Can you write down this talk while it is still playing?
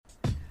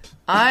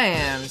I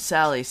am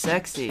Sally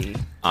Sexy.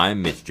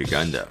 I'm Mitch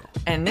Jagundo.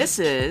 And this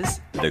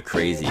is the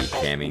Crazy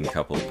Camming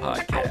Couple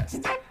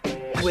Podcast.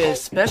 With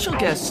special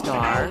guest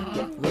star,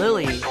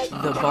 Lily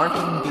the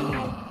Barking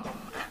Bean.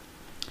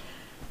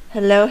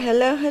 Hello,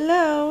 hello,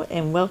 hello,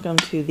 and welcome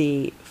to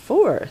the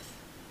fourth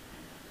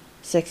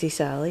Sexy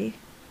Sally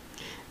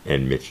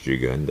and Mitch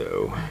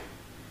Jagundo.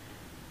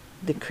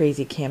 The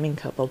Crazy Camming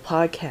Couple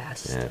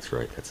Podcast. Yeah, that's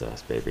right. That's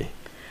us, baby.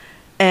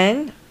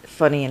 And,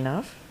 funny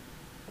enough,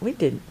 we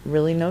did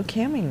really no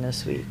camming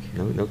this week.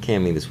 No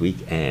camming this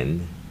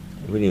weekend.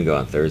 We didn't even go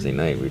on Thursday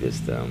night. We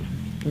just,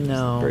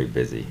 very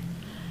busy.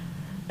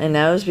 And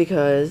that was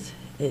because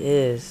it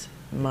is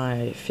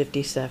my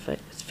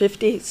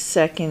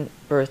 52nd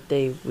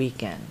birthday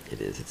weekend.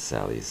 It is. It's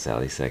Sally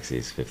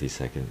Sexy's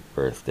 52nd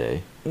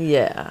birthday.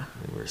 Yeah.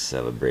 And we're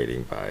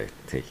celebrating by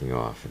taking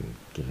off and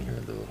giving her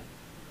a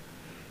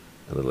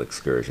little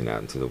excursion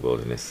out into the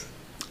wilderness.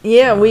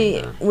 Yeah,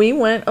 we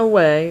went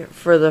away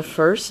for the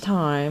first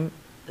time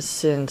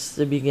since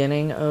the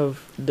beginning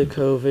of the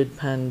COVID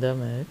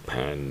pandemic.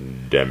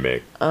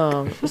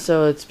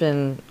 So it's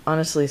been,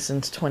 honestly,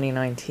 since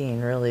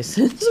 2019, really,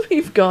 since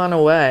we've gone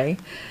away.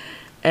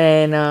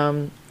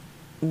 And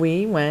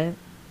we went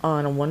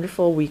on a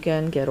wonderful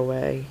weekend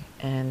getaway,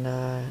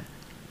 and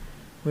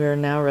we are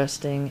now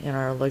resting in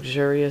our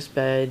luxurious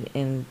bed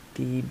in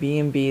the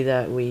B&B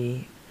that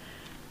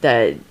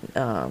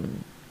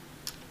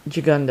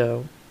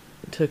Jagundo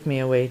took me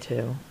away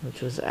to,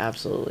 which was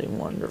absolutely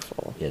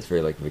wonderful. Yeah, it's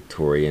very like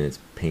Victorian. It's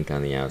pink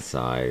on the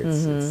outside.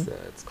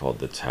 It's called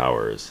the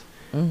Towers.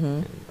 Mm-hmm.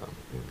 And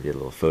we did a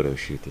little photo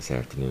shoot this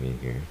afternoon in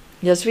here.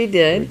 Yes, we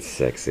did. It's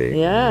sexy.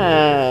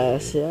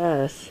 Yes.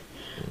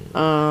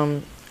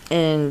 And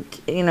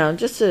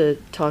just to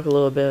talk a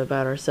little bit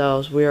about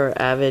ourselves, we are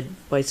avid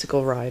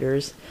bicycle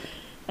riders.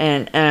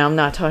 And I'm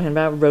not talking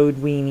about road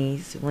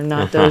weenies. We're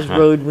not those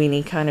road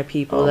weenie kind of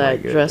people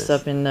that dress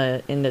up in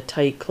the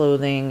tight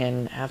clothing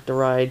and have to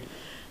ride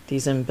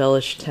these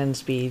embellished 10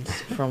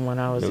 speeds from when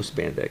I was... No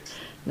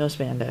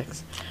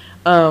spandex.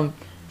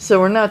 So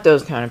we're not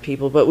those kind of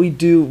people, but we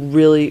do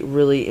really,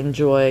 really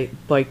enjoy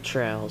bike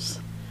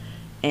trails.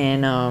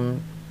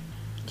 And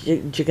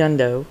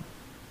Jagundo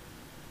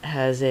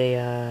has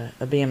a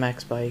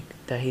BMX bike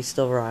that he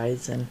still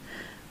rides, and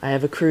I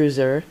have a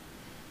cruiser,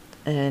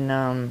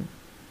 and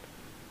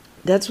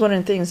that's one of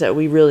the things that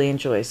we really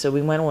enjoy. So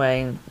we went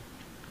away.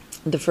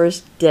 The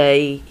first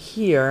day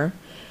here,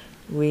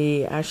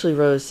 we actually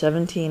rode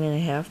 17 and a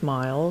half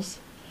miles.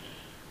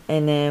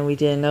 And then we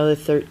did another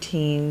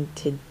 13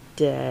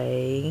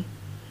 today.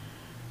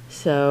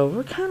 So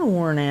we're kind of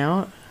worn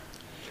out.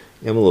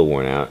 Yeah, I'm a little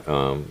worn out.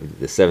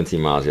 The 17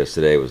 miles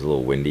yesterday was a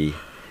little windy.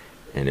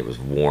 And it was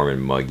warm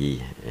and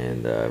muggy,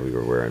 and we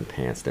were wearing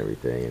pants and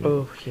everything. And,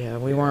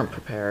 we weren't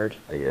prepared.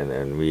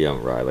 And we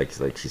don't ride, like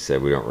she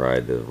said, we don't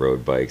ride the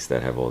road bikes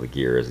that have all the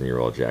gears and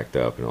you're all jacked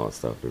up and all that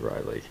stuff. We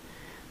ride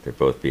they're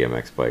both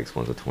BMX bikes.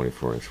 One's a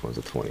 24-inch, one's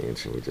a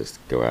 20-inch, and we just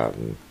go out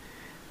and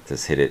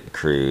just hit it and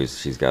cruise.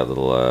 She's got a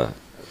little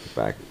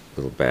bag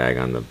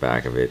on the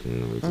back of it,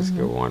 and we just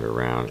go wander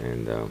around.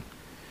 And so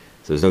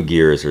there's no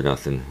gears or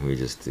nothing. We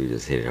just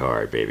hit it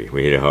hard, baby.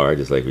 We hit it hard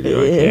just like we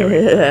do on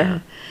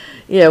camera.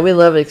 Yeah, we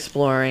love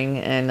exploring,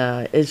 and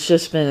it's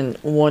just been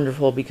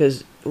wonderful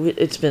because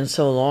it's been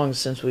so long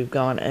since we've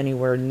gone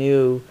anywhere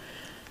new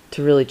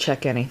to really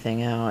check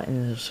anything out,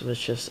 and this was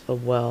just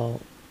a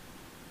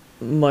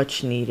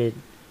much needed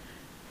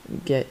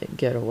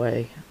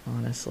getaway,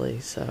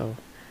 honestly. So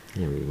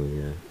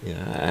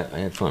yeah, I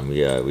had fun.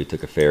 We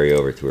took a ferry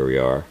over to where we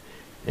are,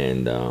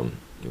 and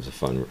it was a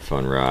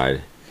fun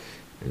ride,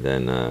 and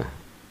then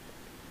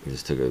we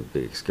just took a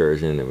big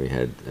excursion, and we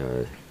had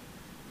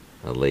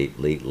a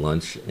late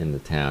lunch in the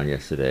town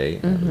yesterday.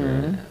 It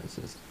was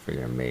just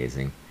freaking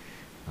amazing.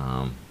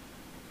 And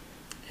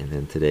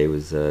then today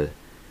was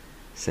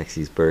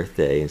Sexy's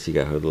birthday, and she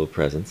got her little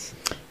presents.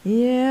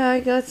 Yeah, I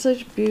got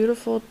such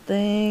beautiful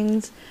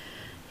things.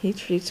 He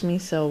treats me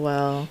so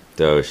well.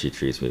 Oh, she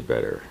treats me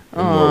better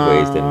in more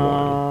ways than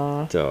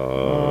one.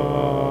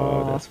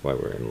 Oh, that's why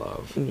we're in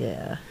love.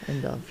 Yeah, I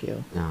love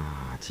you.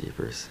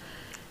 Jeepers.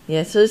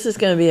 Yeah, so this is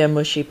going to be a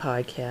mushy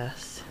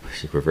podcast.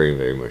 We're very,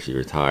 very mushy.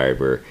 We're tired.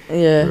 We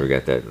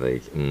got that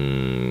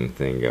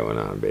thing going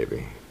on,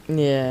 baby.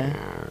 Yeah.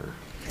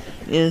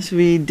 Yes,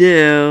 we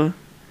do.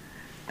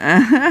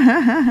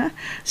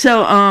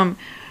 So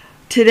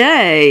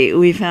today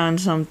we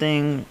found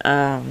something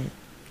a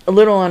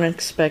little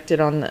unexpected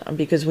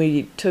because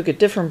we took a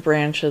different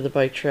branch of the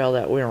bike trail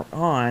that we were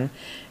on,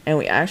 and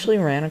we actually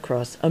ran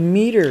across a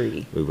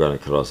meadery. We ran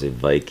across a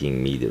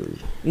Viking meadery.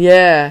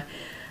 Yeah.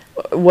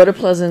 What a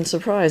pleasant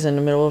surprise in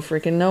the middle of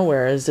freaking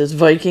nowhere is this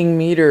Viking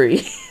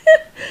meadery.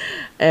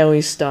 And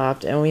we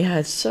stopped, and we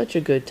had such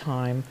a good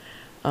time.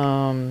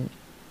 And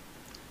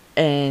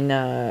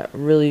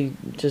really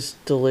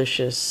just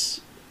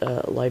delicious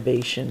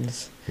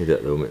libations.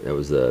 That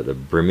was the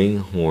Brimming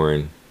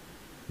Horn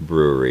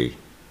Brewery,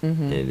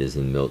 and it is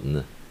in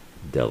Milton,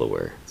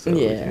 Delaware. So we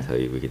can tell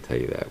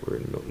you that we're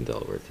in Milton,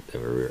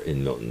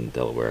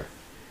 Delaware.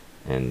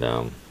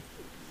 And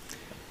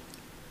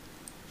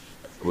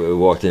we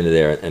walked into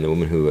there, and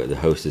the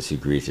hostess who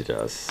greeted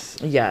us,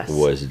 Yes.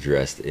 was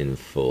dressed in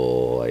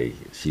full, like,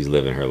 she's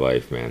living her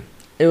life, man.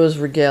 It was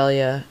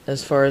regalia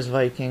as far as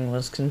Viking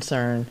was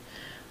concerned.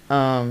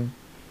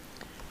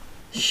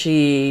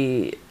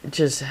 She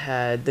just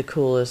had the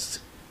coolest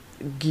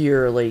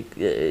gear, like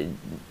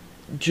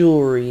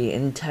jewelry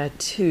and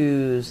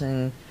tattoos,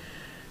 and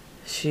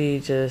she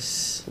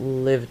just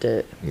lived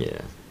it.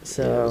 Yeah.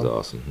 So yeah, it was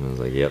awesome. I was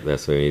like, yep,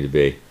 that's where we need to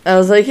be. I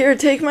was like, here,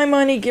 take my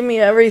money, give me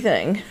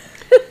everything.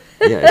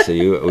 Yeah,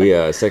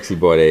 so Sexy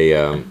bought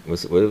a,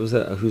 what was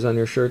that? Who's on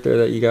your shirt there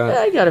that you got?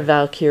 I got a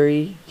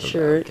Valkyrie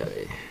shirt.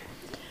 Okay.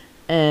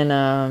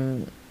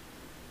 And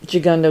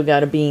Jagundo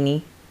got a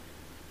beanie.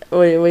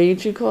 What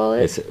did you call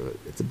it? It's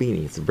a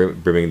beanie. It's the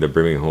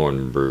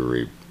Birmingham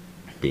Brewery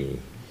beanie.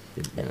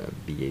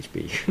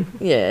 BHB.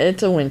 Yeah,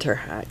 it's a winter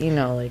hat. You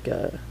know, like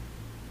a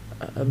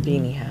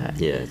beanie hat.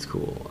 Yeah, it's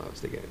cool. I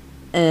was thinking.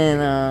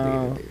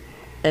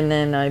 And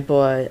then I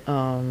bought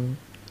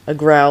a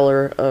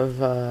growler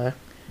of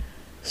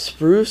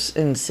spruce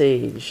and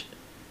sage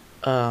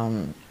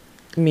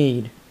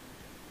mead.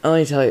 Let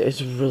me tell you,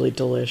 it's really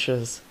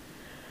delicious.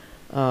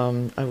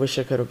 I wish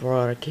I could have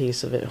brought a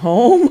case of it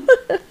home.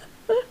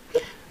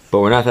 But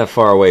we're not that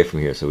far away from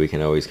here, so we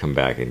can always come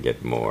back and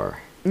get more.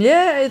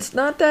 Yeah, it's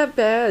not that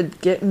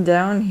bad getting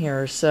down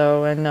here.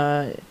 So,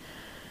 and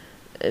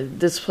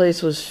this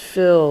place was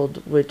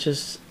filled with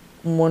just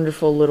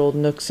wonderful little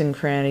nooks and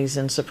crannies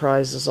and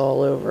surprises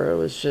all over. It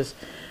was just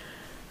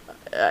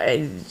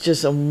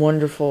a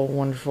wonderful,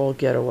 wonderful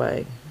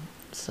getaway.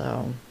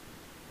 So,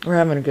 we're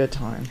having a good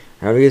time.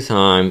 Having a good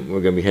time.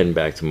 We're gonna be heading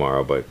back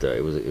tomorrow, but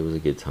it was a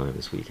good time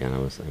this weekend. I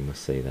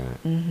must say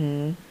that.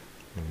 Mm-hmm.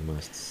 I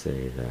must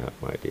say that,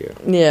 my dear.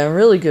 Yeah,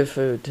 really good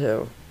food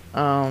too.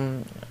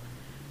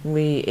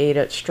 We ate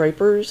at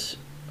Striper's.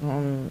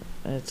 It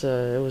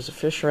was a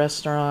fish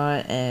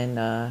restaurant, and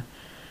man,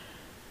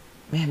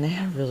 they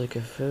had really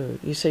good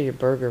food. You say your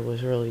burger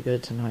was really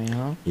good tonight,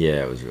 huh?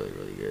 Yeah, it was really,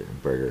 really good.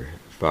 Burger,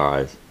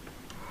 fries.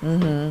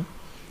 Mm-hmm.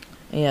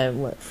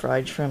 Yeah,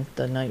 fried shrimp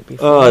the night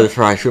before? Oh, the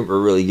fried shrimp were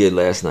really good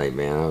last night,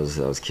 man. I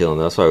was killing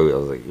it. That's why I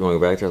was like, you want to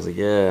go back there? I was like,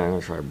 yeah, I'm going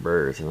to try a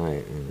burger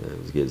tonight. And it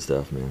was good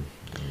stuff, man.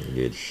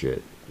 Good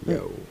shit.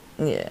 Yo.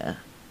 Yeah.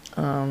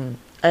 I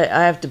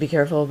have to be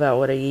careful about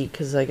what I eat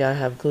because I got to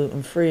have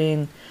gluten-free.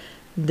 And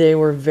they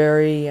were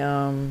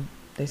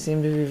they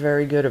seemed to be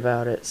very good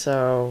about it.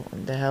 So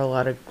they had a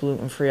lot of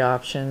gluten-free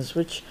options,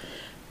 which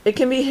it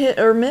can be hit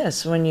or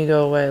miss when you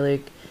go away.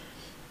 Like,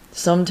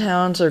 some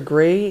towns are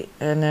great,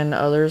 and then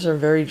others are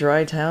very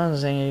dry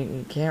towns, and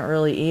you can't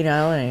really eat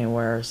out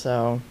anywhere.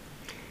 So,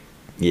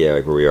 yeah,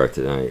 like where we are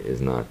tonight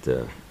is not.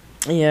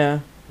 Yeah,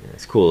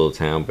 it's a cool little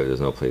town, but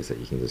there's no place that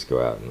you can just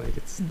go out and like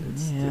it's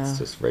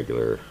just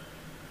regular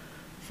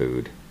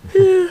food.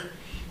 There's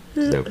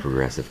no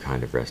progressive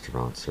kind of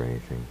restaurants or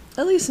anything.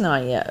 At least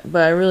not yet,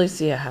 but I really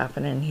see it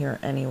happening here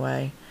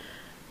anyway.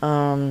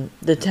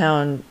 The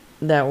town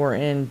that we're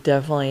in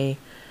definitely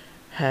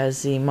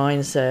has the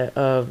mindset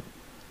of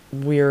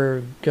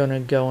we're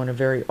gonna go in a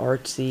very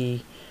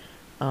artsy,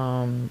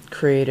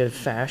 creative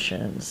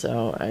fashion.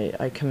 So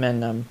I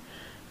commend them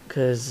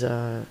because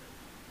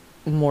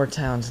more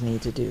towns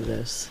need to do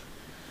this.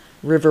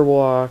 River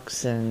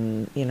walks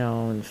and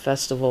and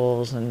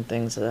festivals and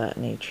things of that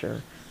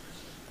nature.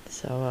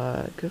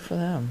 So good for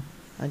them.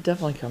 I'd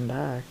definitely come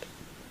back.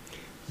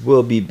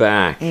 We'll be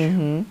back.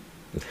 Mm-hmm.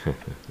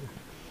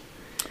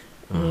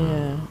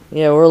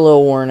 Yeah, we're a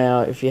little worn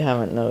out if you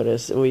haven't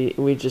noticed.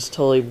 We just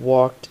totally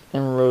walked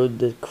and rode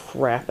the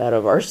crap out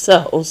of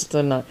ourselves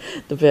the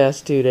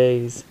past 2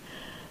 days.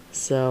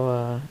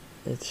 So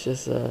it's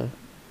just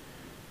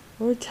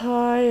we're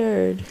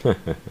tired.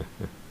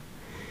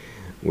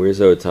 We're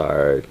so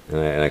tired,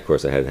 and of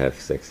course I had to have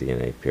Sexy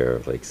in a pair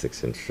of like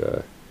 6-inch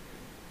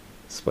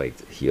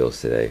spiked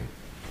heels today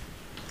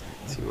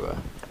to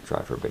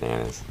try for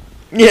bananas.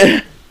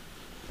 Yeah.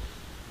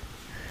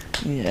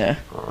 Yeah.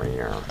 Oh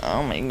yeah.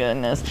 Oh my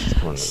goodness.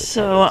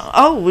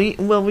 So,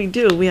 we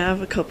do. We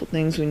have a couple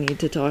things we need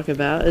to talk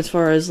about as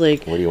far as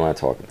like. What do you want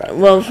to talk about?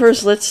 Well,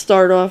 first let's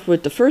start off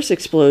with the first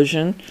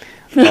explosion.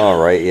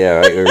 Oh right, yeah.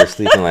 Right. We were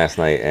sleeping last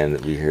night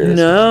and we heard.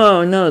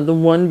 No, the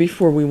one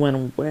before we went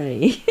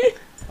away.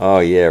 Oh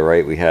yeah,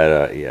 right. We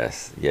had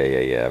yes,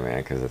 yeah, man.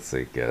 Because it's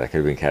like that could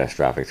have been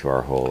catastrophic to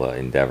our whole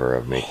endeavor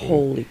of making.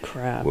 Holy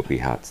crap! Whoopie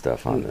hot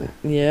stuff on the.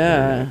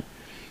 Yeah.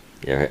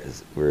 Yeah,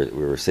 we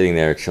were sitting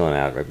there chilling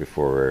out right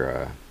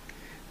before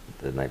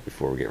the night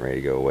before we're getting ready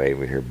to go away.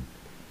 We heard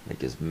like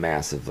this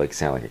massive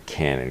sound like a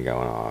cannon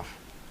going off,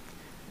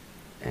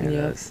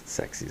 and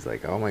Sexy's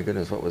like, "Oh my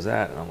goodness, what was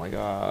that?" And I'm like,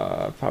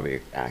 probably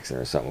an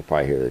accident or something. We'll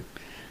probably hear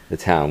the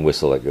town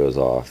whistle that goes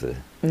off.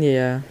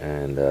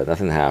 And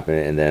nothing happened.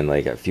 And then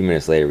like a few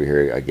minutes later, we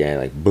heard again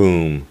like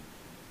boom,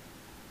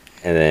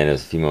 and then it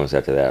was a few moments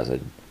after that, it was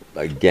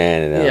like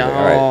again, and then I was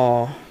like,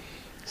 all right.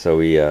 So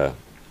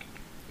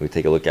we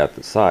take a look out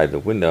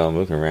the window. I'm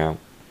looking around.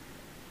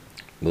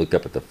 We looked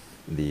up at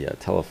the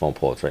telephone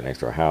pole. It's right next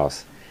to our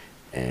house,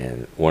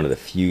 and one of the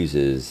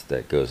fuses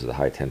that goes to the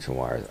high tension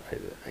wires,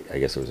 I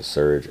guess there was a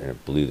surge and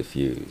it blew the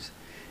fuse,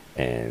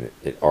 and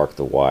it arced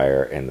the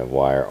wire, and the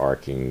wire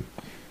arcing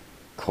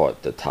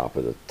caught the top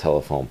of the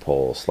telephone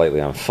pole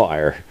slightly on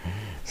fire,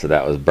 so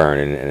that was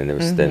burning, and it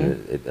was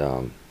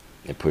then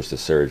it pushed the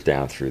surge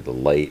down through the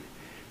light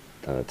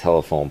on the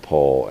telephone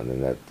pole, and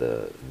then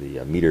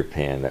the meter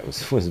pan that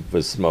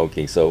was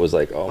smoking. So it was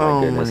like, oh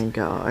my goodness. Oh my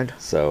God.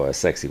 So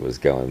Sexy was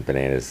going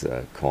bananas,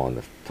 calling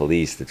the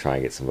police to try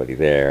and get somebody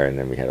there, and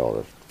then we had all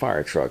the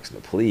fire trucks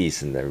and the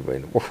police and everybody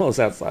in the world was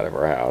outside of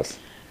our house.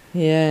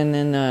 Yeah, and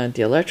then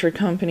the electric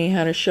company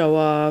had to show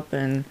up,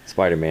 and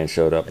Spider-Man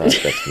showed up. That's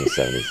from the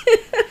 70s.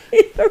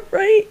 yeah,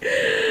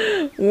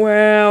 right?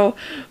 Wow.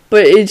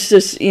 But it's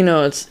just,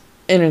 it's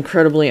an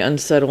incredibly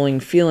unsettling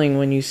feeling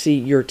when you see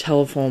your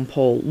telephone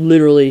pole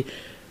literally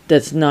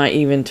that's not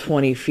even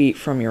 20 feet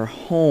from your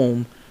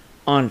home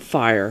on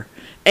fire.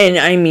 And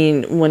I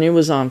mean, when it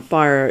was on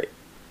fire,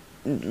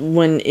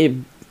 when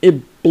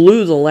it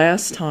blew the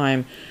last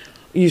time,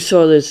 you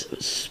saw this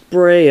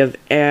spray of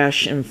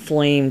ash and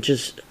flame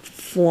just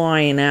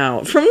flying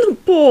out from the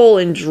pole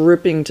and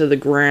dripping to the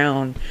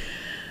ground.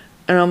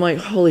 And I'm like,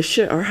 holy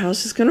shit, our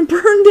house is going to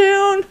burn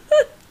down.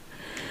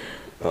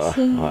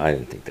 Well, I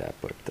didn't think that,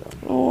 but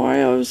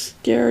I was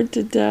scared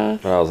to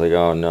death. I was like,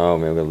 oh no,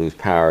 man, we're gonna lose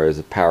power. There's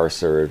a power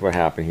surge. What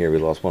happened here? We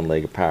lost one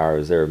leg of power.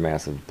 Is there a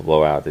massive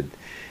blowout?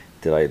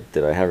 Did I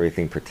have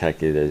everything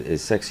protected?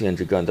 Is Sexy and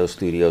Jagundo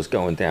Studios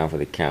going down for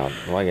the count?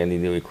 Am I gonna need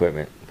new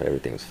equipment? But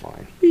everything was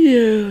fine.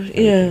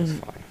 Yeah. Was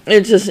fine.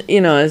 It's just,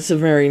 it's a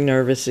very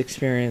nervous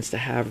experience to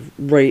have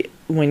right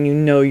when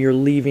you're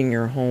leaving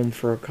your home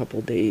for a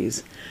couple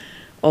days.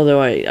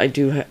 Although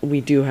we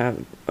do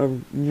have a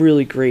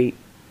really great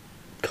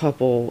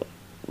couple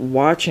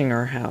watching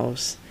our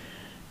house,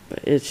 but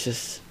it's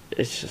just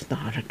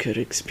not a good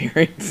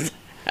experience to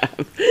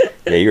have.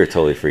 Yeah, you were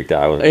totally freaked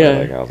out.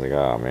 Yeah. I was like,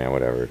 oh man,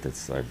 whatever.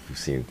 It's like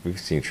we've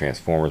seen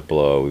transformers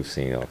blow. We've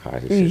seen all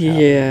kinds of shit happen.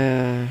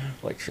 Yeah.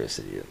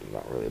 Electricity is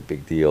not really a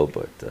big deal,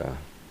 but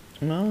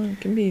well,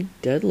 it can be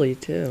deadly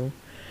too.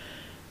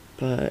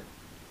 But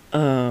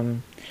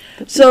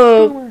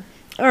so.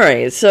 All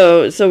right,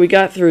 so we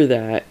got through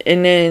that,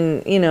 and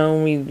then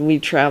we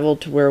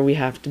traveled to where we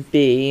have to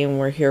be, and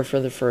we're here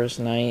for the first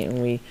night, and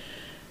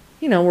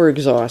we're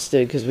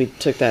exhausted because we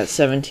took that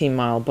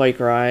 17-mile bike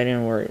ride,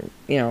 and we're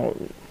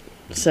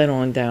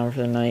settling down for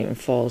the night and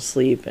fall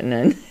asleep, and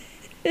then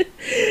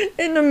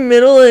in the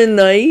middle of the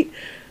night,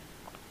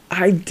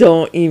 I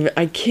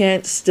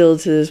can't still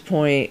to this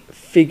point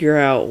figure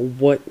out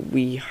what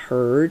we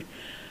heard.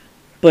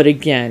 But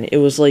again, it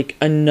was like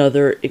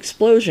another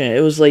explosion.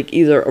 It was like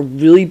either a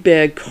really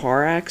bad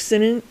car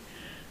accident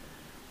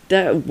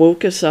that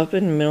woke us up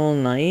in the middle of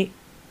the night,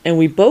 and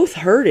we both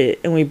heard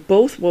it, and we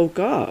both woke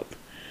up.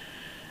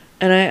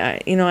 And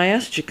I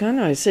asked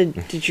Jagundo, I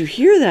said, did you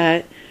hear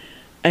that?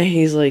 And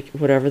he's like,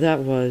 whatever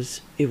that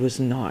was, it was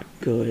not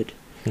good.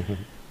 Yeah,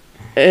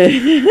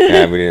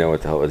 we didn't know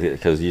what the hell it was,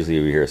 because usually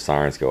we hear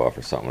sirens go off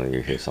or something, and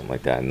you hear something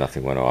like that, and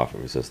nothing went off.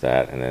 It was just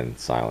that, and then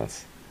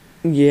silence.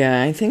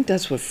 Yeah, I think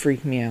that's what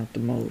freaked me out the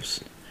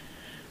most.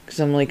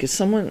 Because I'm like, is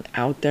someone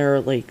out there,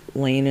 like,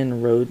 laying in the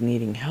road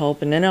needing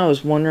help? And then I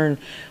was wondering,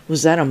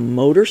 was that a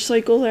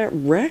motorcycle that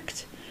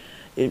wrecked?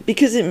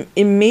 Because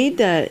it made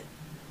that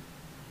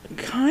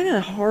kind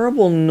of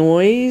horrible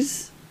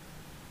noise.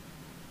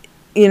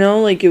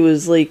 Like it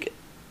was like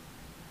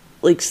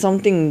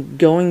something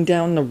going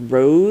down the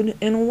road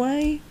in a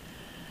way.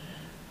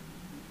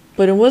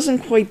 But it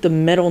wasn't quite the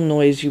metal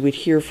noise you would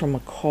hear from a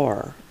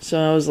car. So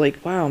I was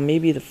like, wow,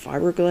 maybe the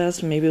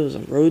fiberglass, maybe it was a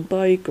road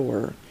bike,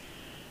 or...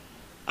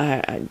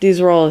 these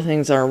are all the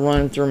things that are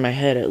running through my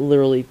head at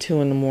literally 2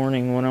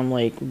 a.m. when I'm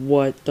like,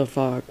 what the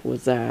fuck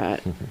was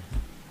that?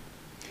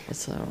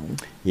 So...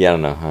 Yeah, I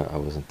don't know. I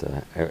wasn't...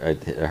 I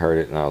heard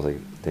it, and I was like,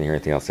 didn't hear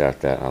anything else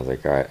after that, and I was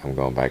like, all right, I'm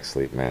going back to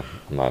sleep, man.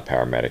 I'm not a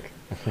paramedic.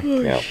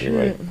 Can't help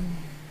anybody.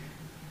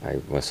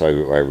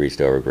 I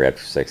reached over, grabbed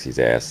Sexy's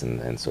ass,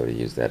 and sort of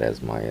used that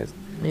as my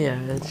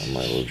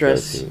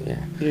stress.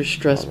 Yeah. Your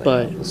stress like,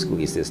 butt. I'll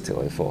squeeze this till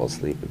I fall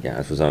asleep again.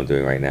 That's what I'm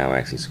doing right now. I'm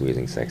actually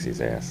squeezing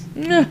Sexy's ass.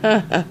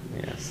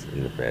 Yes,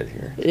 in the bed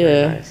here. It's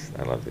very nice.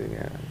 I love doing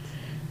that.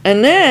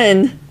 And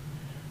then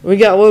we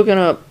got woken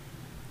up.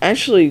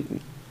 Actually,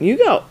 you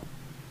got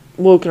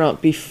woken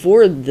up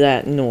before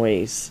that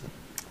noise.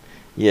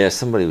 Yeah,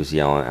 somebody was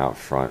yelling out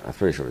front. I'm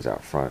pretty sure it was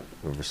out front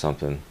over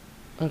something.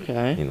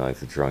 Okay. Like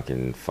the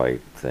drunken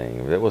fight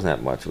thing. It wasn't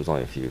that much. It was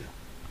only a few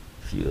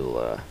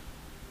little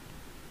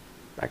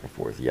back and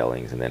forth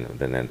yellings, and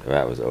then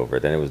that was over.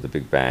 Then it was the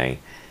big bang,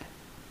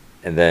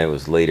 and then it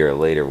was way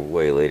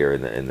later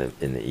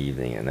in the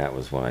evening, and that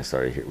was when I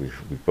started hear. We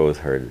both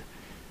heard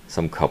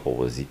some couple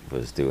was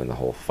doing the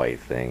whole fight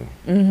thing,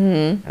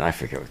 and I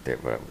forget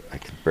what I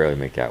could barely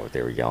make out what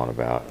they were yelling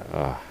about.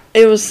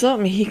 It was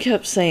something he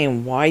kept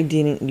saying. Why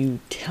didn't you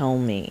tell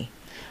me?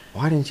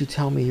 Why didn't you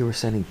tell me you were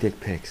sending dick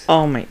pics?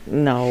 Oh my,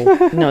 no,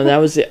 that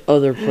was the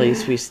other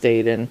place we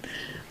stayed in.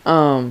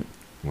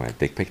 What,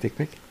 dick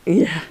pic?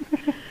 Yeah.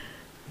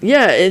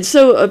 Yeah, and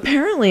so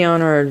apparently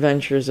on our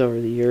adventures over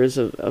the years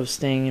of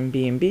staying in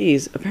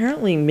B&Bs,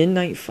 apparently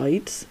midnight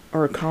fights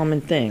are a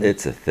common thing.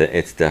 It's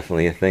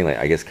definitely a thing. Like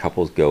I guess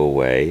couples go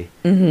away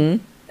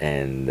Mm-hmm.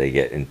 and they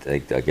get in.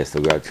 Like, I guess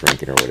they'll go out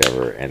drinking or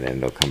whatever, and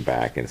then they'll come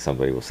back and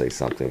somebody will say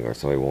something, or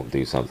somebody won't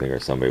do something, or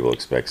somebody will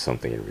expect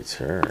something in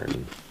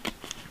return,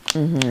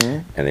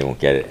 Mm-hmm. and they won't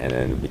get it, and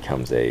then it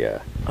becomes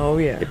Oh,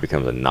 yeah. it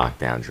becomes a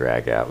knockdown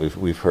drag out.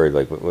 We've heard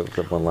like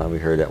what one line we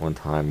heard at one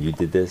time. You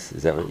did this?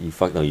 Is that what you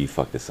fucked? No, you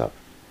fucked this up.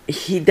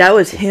 That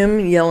was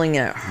him yelling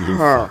at You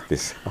her. fucked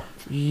this up.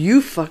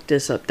 You fucked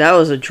this up. That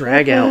was a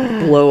drag out,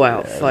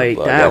 blowout fight.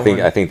 That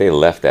I think they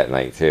left that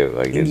night too.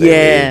 Like did Yeah.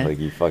 they leave? Like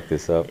you fucked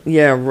this up.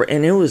 Yeah,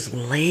 and it was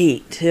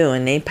late too,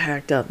 and they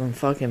packed up and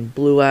fucking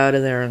blew out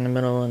of there in the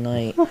middle of the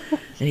night.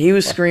 And he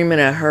was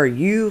screaming at her,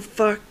 "You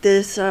fucked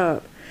this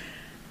up!"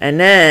 And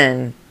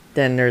then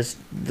there's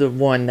the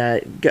one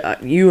that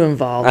got you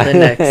involved the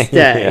next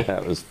day. Yeah,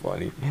 that was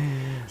funny.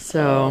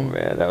 So Oh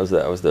man, that was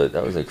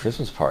a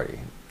Christmas party.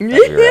 We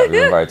were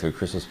invited to a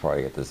Christmas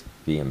party at this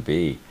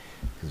B&B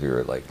because we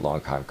were like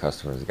longtime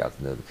customers and got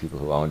to know the people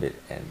who owned it,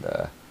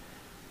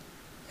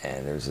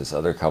 and there was this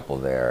other couple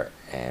there,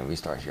 and we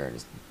started hearing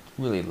this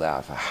really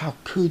loud, "How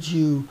could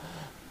you?"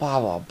 Blah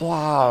blah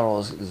blah.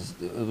 It was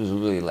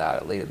really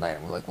loud late at night,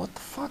 and we're like, "What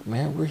the fuck,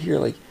 man? We're here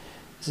like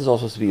this is all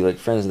supposed to be like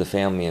friends of the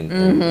family and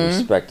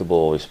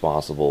respectable,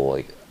 responsible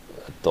like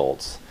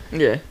adults."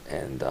 yeah,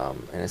 And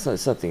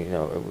it's something, you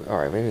know. All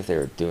right, maybe if they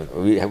were doing,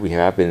 we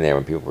have been there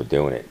when people were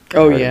doing it.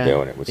 Oh, heard them yeah.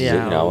 doing it, which Yeah,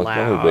 is, you know, when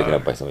we're waking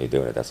loud. up by somebody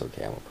doing it, that's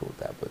okay. I'm cool with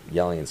that. But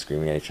yelling and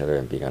screaming at each other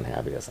and being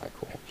unhappy, that's not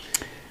cool.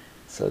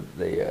 So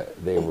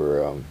they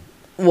were.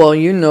 well,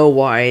 you know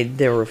why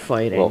they were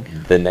fighting. Well,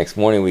 the next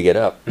morning we get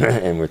up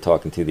and we're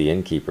talking to the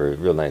innkeeper,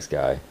 real nice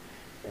guy,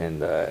 and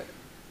we're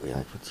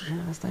like, "What's your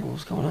last night? What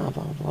was going on?"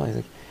 Blah blah blah. He's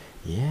like,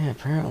 "Yeah,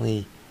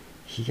 apparently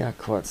he got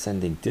caught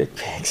sending dick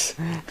pics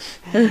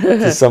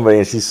to somebody,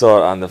 and she saw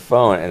it on the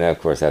phone." And of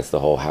course, that's the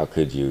whole "how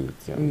could you?"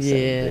 Send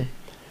Yeah. dick.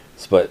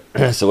 But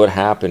so what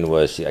happened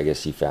was, I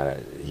guess she found out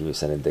he was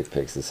sending dick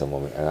pics to some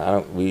woman,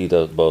 and we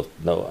don't both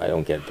know. I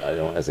don't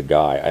as a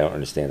guy, I don't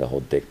understand the whole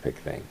dick pic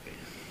thing.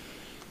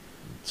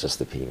 It's just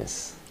the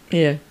penis.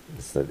 Yeah.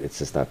 It's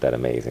just not that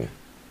amazing.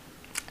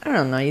 I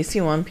don't know. You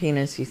see one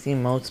penis, you see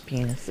most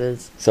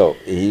penises. So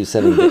he was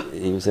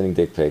sending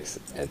dick pics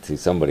to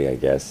somebody, I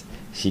guess.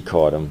 She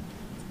caught him.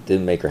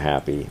 Didn't make her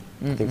happy.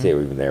 I think they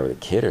were even there with a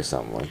kid or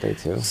something, weren't they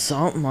too?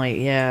 Something like,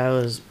 yeah, it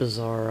was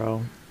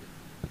bizarro.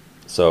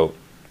 So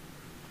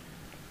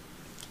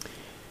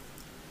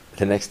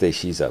the next day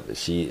she's up.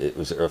 It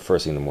was her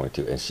first thing in the morning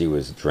too, and she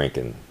was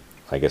drinking,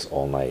 I guess,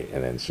 all night,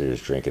 and then she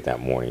was drinking that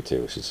morning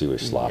too. So she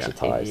was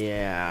sloshitized.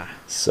 Yeah.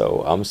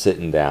 So I'm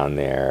sitting down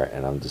there,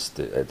 and I'm just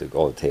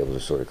all the tables are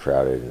sort of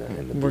crowded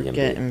in the We're B&B.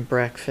 getting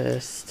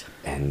breakfast.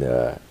 And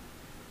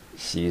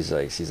she's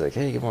like,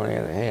 "Hey, good morning.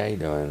 Hey, how you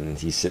doing?" And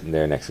he's sitting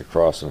there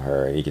across from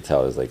her, and you can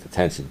tell there's like the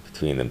tension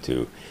between them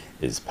two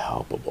is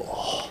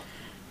palpable.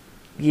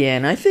 Yeah,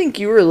 and I think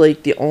you were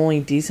like the only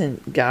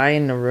decent guy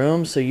in the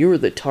room, so you were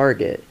the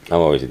target. I'm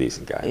always a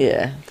decent guy.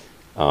 Yeah.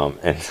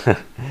 And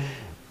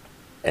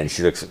and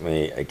she looks at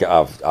me,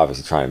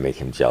 obviously trying to make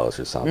him jealous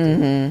or something.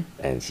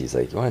 Mm-hmm. And she's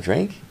like, "You want a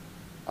drink?"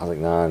 I was like,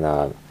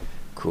 "No,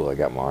 cool. I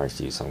got my orange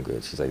juice. I'm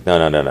good." She's like,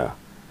 "No.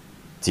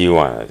 Do you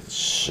want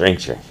a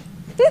drink?"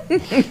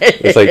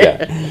 It's like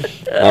that.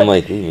 I'm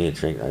like, "You need a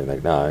drink?" I'm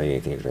like, "No, I need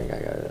anything to drink. I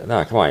got it."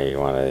 "No, come on. You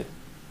want a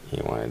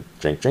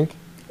drink?"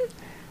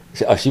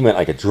 She meant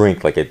like a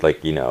drink, like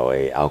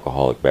a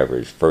alcoholic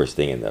beverage first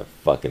thing in the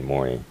fucking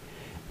morning.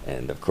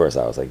 And of course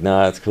I was like,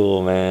 "Nah, it's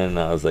cool, man." And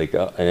I was like,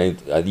 "Oh," and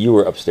then, you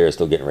were upstairs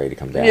still getting ready to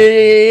come down. Yeah.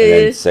 And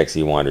then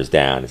Sexy wanders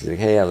down, and she's like,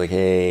 "Hey," I was like,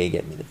 "Hey,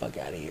 get me the fuck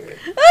out of here."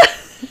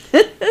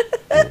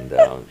 And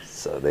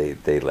so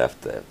they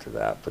left after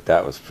that, but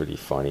that was pretty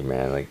funny,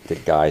 man. Like the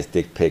guys'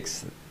 dick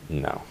pics,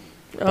 no.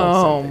 Don't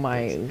Oh send dick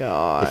my pics.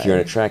 god. If you're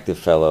an attractive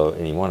fellow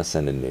and you want to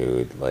send a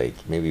nude, like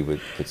maybe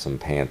put some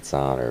pants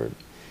on, or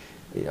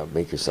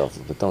make yourself.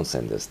 But don't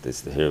send this.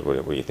 Here,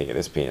 what do you think of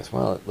this penis?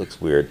 Well, it looks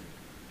weird.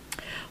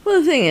 Well,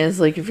 the thing is,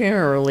 like, if you're in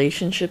a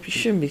relationship, you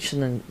shouldn't be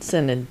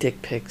sending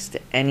dick pics to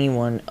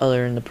anyone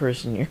other than the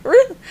person you're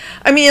with.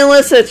 I mean,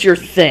 unless that's your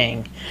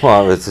thing.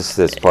 Well, it's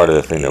part of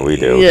the thing that we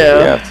do. Yeah.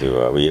 We have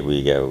to.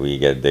 We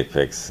get dick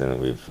pics,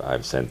 and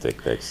I've sent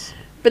dick pics.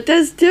 But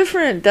that's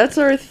different. That's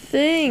our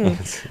thing.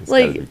 It's gotta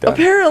like, be done.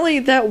 apparently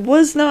that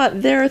was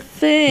not their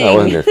thing. No, it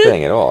wasn't their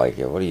thing at all. Like,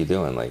 what are you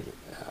doing? Like,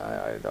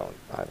 I don't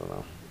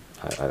know.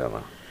 I don't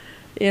know.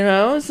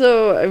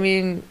 So, I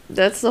mean,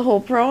 that's the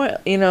whole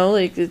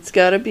like, it's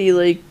gotta be,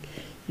 like,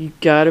 you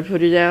gotta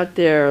put it out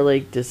there,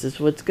 like, this is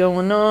what's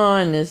going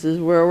on, this is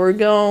where we're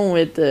going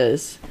with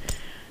this,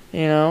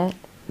 don't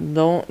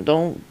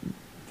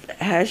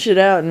hash it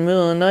out in the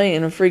middle of the night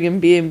in a friggin'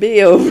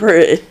 B&B over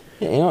it.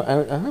 Yeah,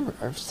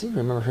 I seem to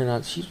remember her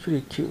not, she's a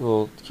pretty cute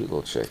little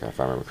chick, if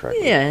I remember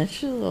correctly. Yeah,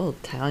 she's a little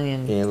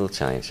Italian. Yeah, a little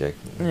Italian chick.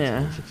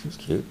 Yeah. She's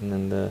cute,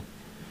 and then,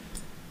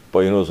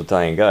 but those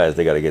Italian guys,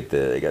 they gotta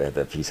have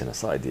that piece on the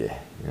side, you know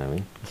what I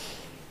mean?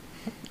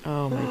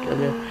 Oh my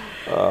goodness.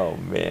 Oh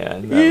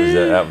man,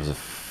 Yeah. that was a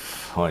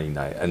funny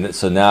night. And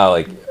so now,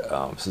 like,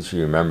 since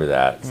we remember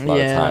that, a lot of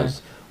Yeah.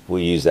 times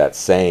we use that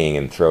saying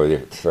and throw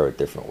it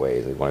different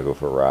ways. Like, want to go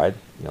for a ride?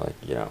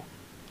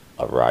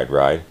 A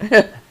ride.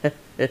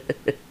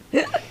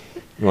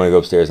 You want to go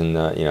upstairs and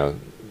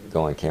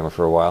go on camera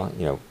for a while?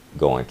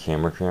 Go on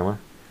camera.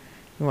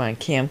 You want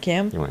cam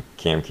cam? You want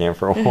cam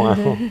for a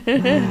while?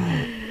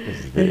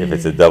 If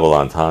it's a double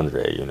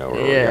entendre, you know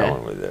where we're Yeah.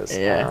 going with this.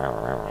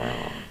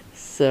 Yeah.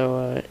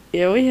 So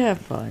yeah, we have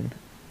fun.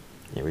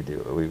 Yeah, we do.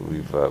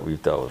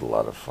 We've dealt with a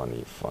lot of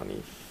funny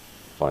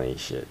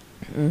shit.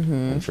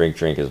 Hmm. And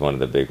drink is one of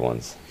the big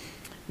ones.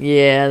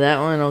 Yeah, that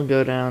one will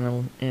go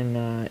down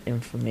in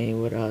infamy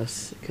with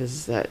us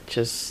because that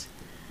just,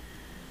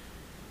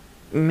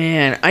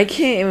 man, I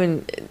can't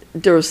even.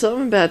 There was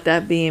something about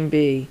that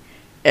B&B.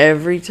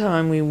 Every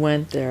time we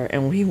went there,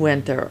 and we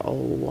went there a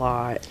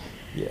lot.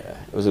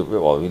 Yeah, it was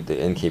the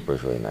innkeeper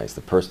was really nice.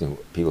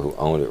 People who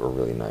owned it were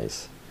really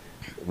nice.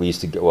 We used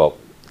to go. Well,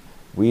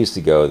 we used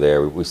to go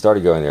there. We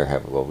started going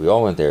there. We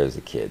all went there as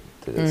a kid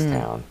to this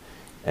town,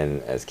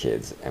 and as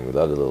kids, and we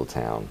loved the little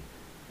town.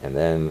 And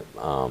then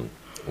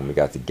when we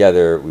got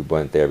together, we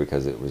went there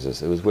because it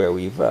was where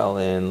we fell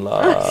in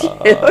love.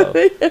 Yeah,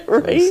 That's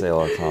what we right? say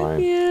all the time.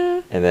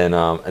 Yeah. And then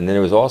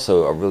there was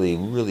also a really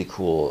really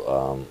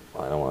cool.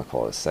 I don't want to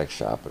call it a sex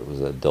shop, but it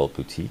was an adult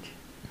boutique.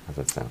 How's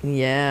that sound?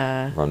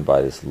 Yeah. Run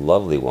by this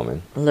lovely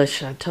woman, Le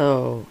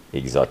Chateau.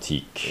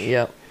 Exotique.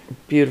 Yep.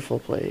 Beautiful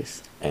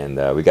place. And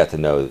we got to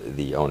know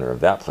the owner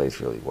of that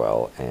place really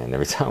well. And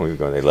every time we would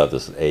go, they loved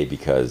us, A,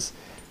 because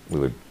we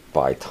would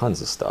buy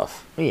tons of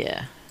stuff,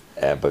 Yeah.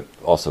 but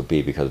also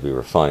B, because we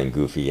were fun and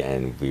goofy,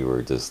 and we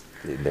were just,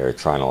 they were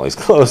trying all these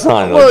clothes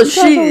on. Well,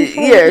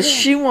 Like,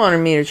 she wanted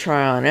me to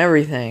try on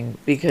everything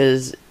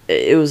because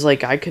it was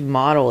like I could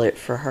model it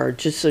for her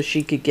just so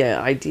she could get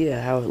an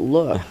idea how it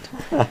looked.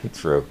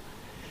 True.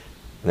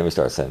 And then we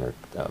started sending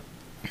her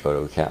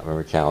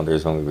remember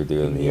calendars when we were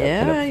doing the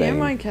Yeah, pinup thing?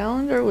 my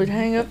calendar would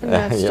hang up in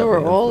that Yeah, store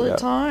yeah, all the yeah.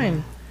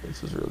 time.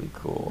 This was really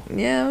cool.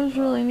 Yeah, it was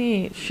really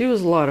neat. She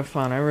was a lot of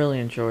fun. I really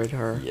enjoyed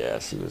her. Yeah,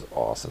 she was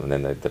awesome. And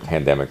then the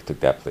pandemic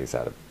took that place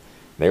out of.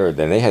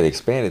 Then they had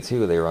expanded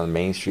too. They were on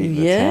Main Street in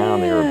the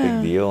town. They were a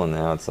big deal, and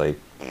now it's like.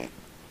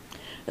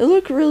 It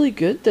looked really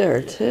good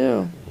there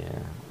too. Yeah,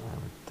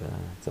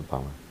 it's a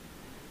bummer.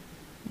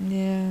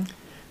 Yeah.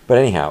 But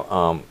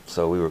anyhow,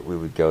 so we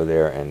would go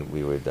there, and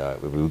we would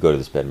go to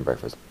this bed and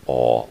breakfast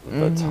all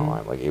the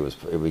time. Like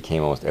it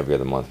became almost every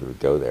other month we would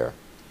go there,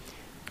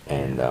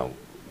 and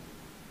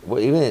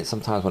even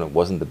sometimes when it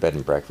wasn't the bed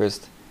and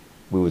breakfast,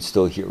 we would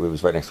still hear. It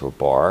was right next to a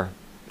bar,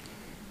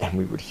 and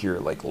we would hear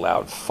like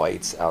loud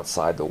fights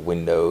outside the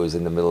windows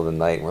in the middle of the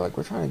night. And we're like,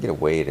 we're trying to get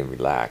away and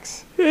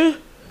relax. Yeah.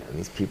 And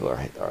these people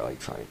are like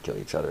trying to kill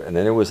each other. And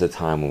then there was a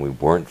time when we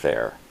weren't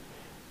there.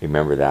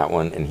 Remember that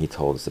one? And he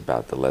told us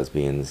about the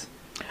lesbians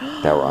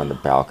that were on the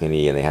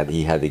balcony, and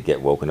he had to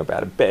get woken up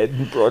out of bed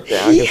and brought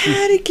down. He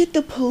had to get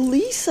the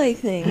police, I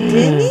think,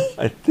 didn't he?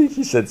 I think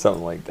he said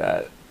something like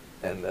that.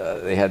 And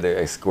they had to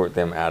escort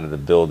them out of the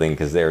building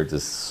because they were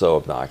just so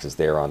obnoxious.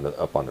 They were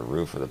up on the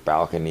roof of the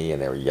balcony,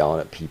 and they were yelling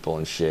at people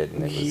and shit.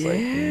 And it was like,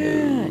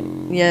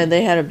 no. Yeah,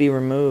 they had to be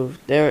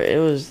removed. That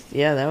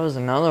was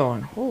another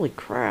one. Holy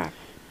crap.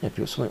 Yeah,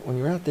 people. So when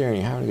you're out there and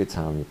you're having a good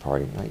time and you're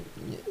partying, like,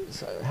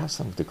 so have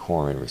some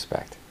decorum and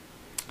respect.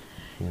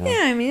 You know?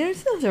 Yeah, I mean,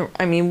 there's nothing.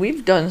 I mean,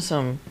 we've done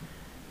some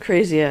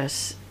crazy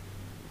ass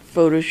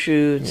photo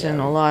shoots and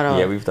a lot of.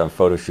 Yeah, we've done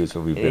photo shoots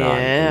where we've been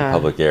in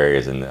public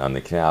areas and on the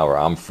canal where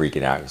I'm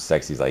freaking out.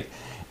 Sexy's like,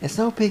 it's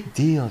no big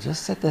deal.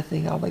 Just set the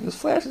thing up. Like, this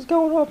flash is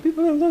going off.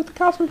 People are going to look. The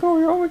cops are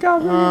going. Oh my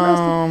God, we're going to get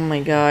arrested. Oh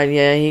my God,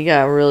 yeah, he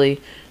got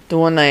really. The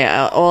one night,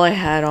 all I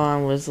had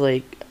on was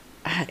like,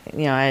 I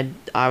had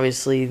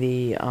obviously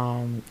the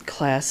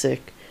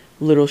classic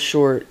little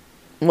short.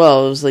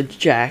 Well, it was like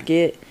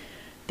jacket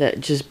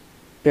that just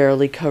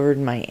barely covered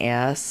my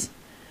ass,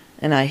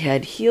 and I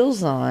had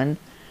heels on,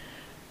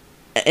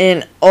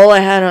 and all I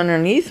had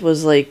underneath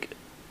was like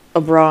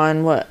a bra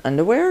and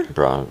underwear?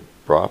 Bra,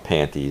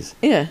 panties.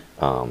 Yeah.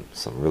 Some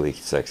really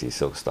sexy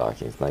silk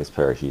stockings, nice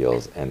pair of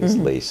heels, and this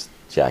lace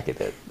jacket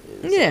that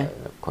is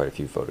quite a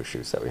few photo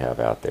shoots that we have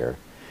out there,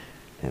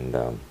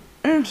 and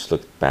just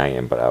looked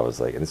banging. But I was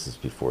like, and this is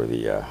before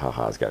the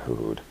ha-has got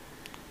hoo-hooed.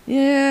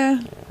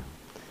 Yeah.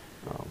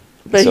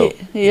 But go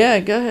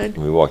ahead.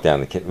 We were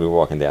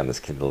walking down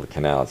this little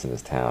canal that's in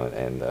this town,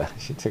 and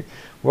we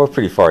walked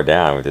pretty far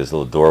down with this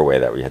little doorway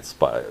that we had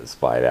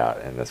spied out,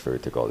 and that's where we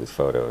took all these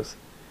photos.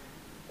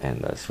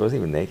 And she wasn't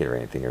even naked or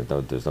anything.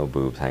 There's no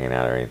boobs hanging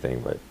out or anything,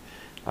 but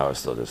I was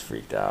still just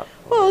freaked out.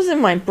 Well, it was in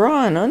my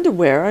bra and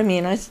underwear. I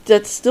mean,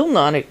 that's still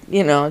not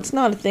it's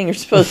not a thing you're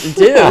supposed to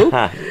do.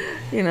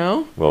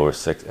 Well, we're as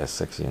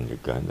sexy in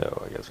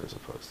Jagundo, I guess we're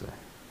supposed to.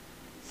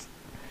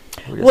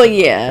 Well,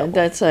 yeah,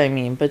 that's what I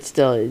mean. But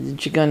still,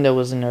 Jagundo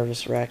was a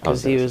nervous wreck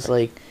because he was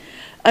like,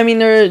 I mean,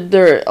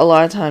 there a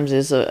lot of times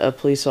is a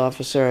police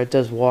officer that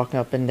does walk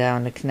up and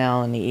down the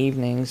canal in the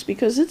evenings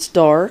because it's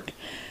dark,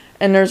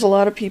 And there's a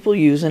lot of people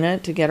using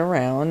it to get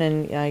around,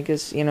 and I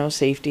guess,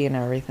 safety and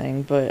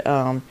everything. But,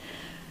 I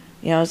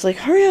was like,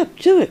 hurry up,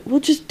 do it.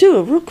 We'll just do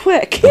it real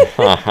quick.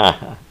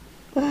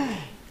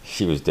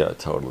 She was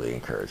totally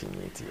encouraging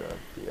me to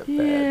be a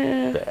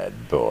Yeah.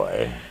 bad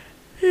boy.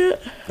 Yeah.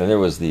 Then there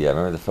was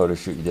remember the photo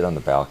shoot you did on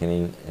the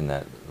balcony in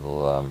that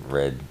little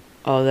red.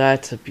 Oh,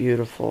 that's a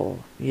beautiful,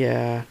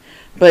 yeah.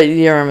 But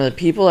you remember the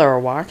people that were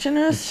watching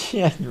us?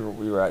 Yeah,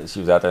 we were out, she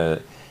was out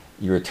there.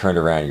 You were turned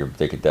around.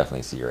 They could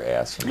definitely see your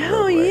ass from the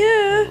Oh, roadway,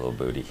 yeah. your little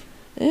booty.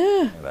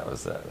 Yeah. And that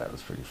was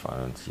pretty fun.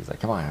 And she's like,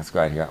 "Come on, let's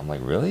go out here." I'm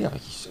like, "Really?" I'm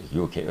like, "Are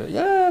you okay?" Like,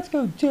 yeah, let's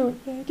go do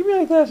it. Man. Give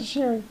me a glass of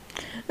sherry.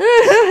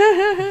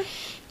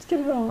 Let's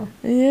get it on.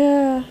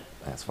 Yeah.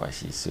 That's why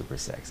she's super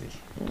sexy.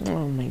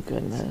 Oh my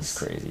goodness.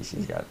 She's crazy.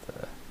 She's got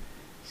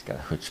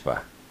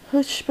chutzpah.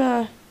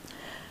 Chutzpah.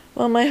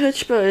 Well, my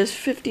chutzpah is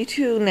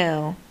 52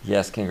 now.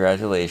 Yes,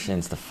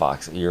 congratulations.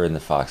 You're in the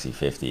foxy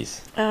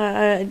 50s.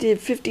 I did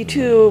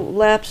 52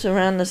 laps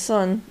around the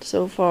sun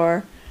so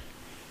far.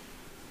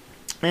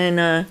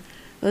 And I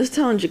was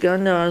telling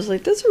Jagundo, I was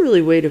like, that's a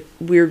really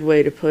weird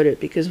way to put it,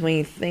 because when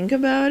you think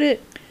about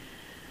it,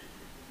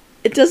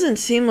 it doesn't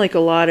seem like a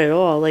lot at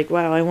all. Like,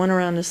 wow, I went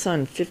around the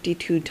sun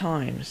 52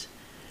 times.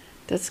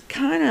 That's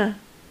kind of...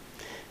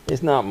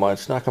 It's not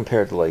much, not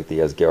compared to like the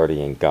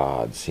Asgardian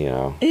gods,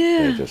 Yeah.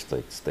 They just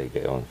like stay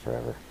going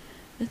forever.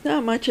 It's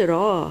not much at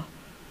all.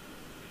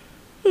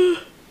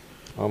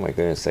 Oh my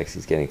goodness,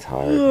 Sexy's getting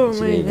tired. Oh She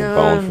my didn't even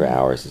God. bone for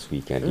hours this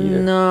weekend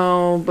either.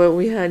 No, but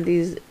we had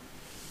these,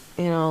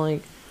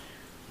 like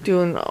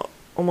doing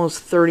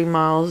almost 30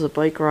 miles of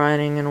bike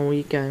riding in a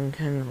weekend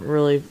can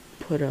really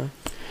put a...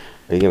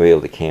 Are you gonna be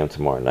able to camp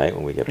tomorrow night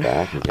when we get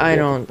back? You I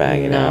don't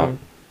bang it out.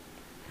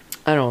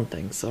 I don't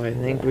think so. I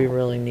think we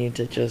really need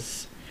to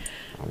just...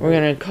 I'm We're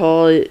ready. going to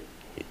call it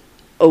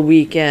a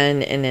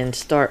weekend and then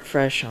start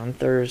fresh on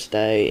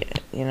Thursday,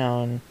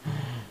 and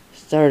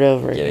start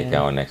over Get again. it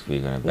going next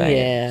week. We're gonna bang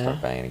Yeah. it.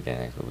 Start banging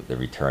again next week with the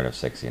return of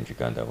Sexy and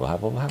Jagundo. We'll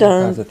have all Dun,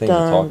 kinds of things to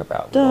dun, talk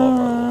about with all of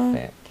our dun.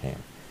 little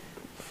camp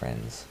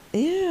friends.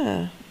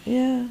 Yeah,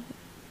 yeah.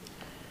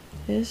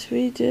 Yes,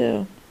 we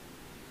do.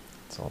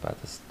 It's all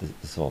about this.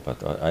 It's all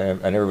about. I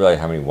never realized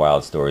how many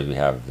wild stories we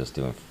have just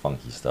doing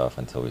funky stuff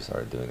until we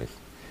started doing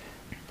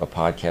a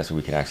podcast where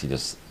we can actually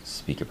just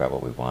speak about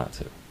what we want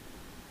to.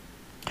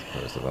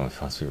 That was the one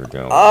we were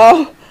doing.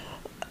 Oh,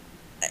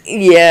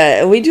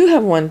 yeah. We do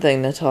have one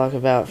thing to talk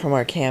about from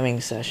our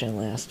camming session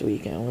last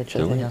weekend, which I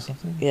Do think... we have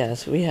something?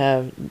 Yes, we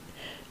have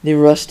the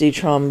rusty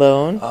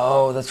trombone.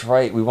 Oh, that's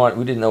right. We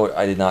didn't know.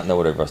 I did not know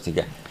what a rusty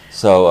got.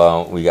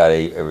 So we got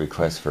a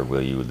request for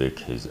 "Will you lick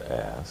his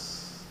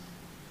ass?"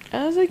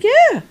 I was like,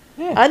 yeah,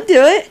 Yeah. I'd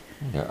do it.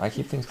 Yeah, I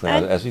keep things clean.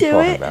 I'd As we do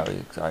talking it. about,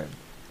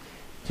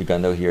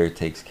 Jagundo here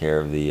takes care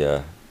of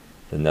the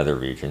nether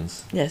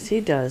regions, Yes,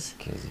 he does.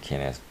 because you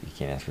can't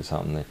ask for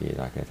something if you're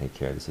not going to take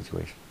care of the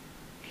situation.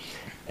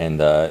 And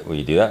will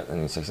you do that?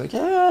 And it's like,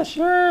 yeah,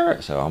 sure.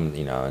 So I'm,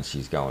 and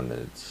she's going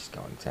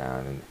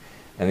down,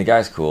 and the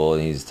guy's cool,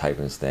 and he's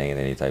typing his thing, and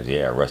then he types,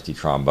 yeah, rusty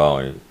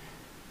trombone.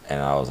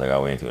 And I was like,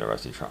 oh, we ain't doing a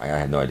rusty trombone. I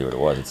had no idea what it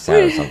was. It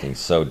sounded something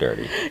so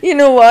dirty. You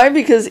know why?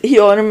 Because he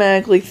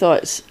automatically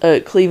thought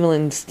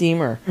Cleveland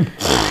Steamer.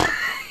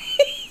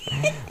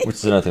 Which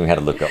is another thing we had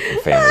to look up in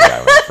Family Guy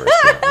when I first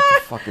came out.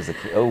 What the fuck is a...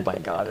 Oh, my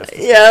God. That's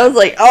the... Yeah, I was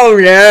like, oh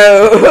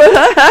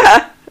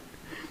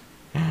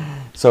no.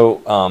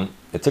 So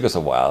it took us a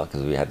while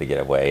because we had to get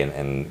away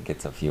and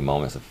get a few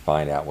moments to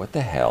find out what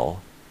the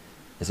hell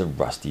is a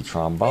rusty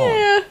trombone.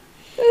 Yeah.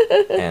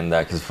 And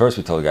because first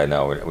we told the guy,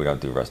 no, we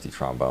don't do rusty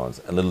trombones.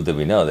 And little did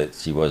we know that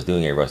she was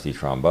doing a rusty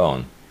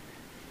trombone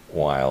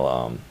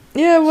while...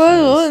 Yeah, it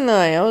was, wasn't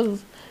I?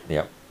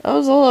 Yep. I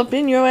was all up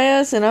in your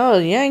ass, and I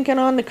was yanking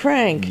on the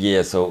crank.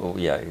 Yeah, so,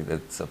 yeah,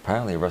 it's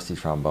apparently a rusty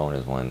trombone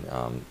is when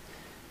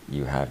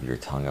you have your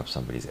tongue up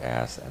somebody's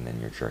ass and then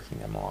you're jerking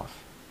them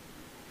off.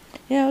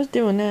 Yeah, I was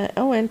doing that.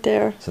 I went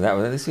there. So that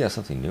at least we have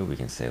something new we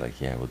can say,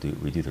 like, yeah,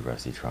 we do the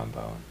rusty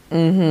trombone.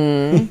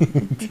 Mm-hmm.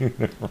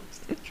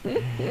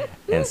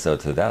 And so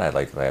to that, I'd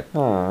like that.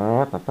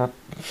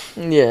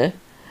 Yeah.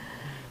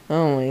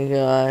 Oh my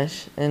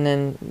gosh. And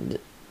then...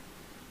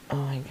 Oh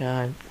my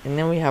god. And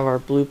then we have our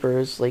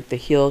bloopers, like the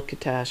heel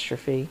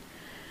catastrophe.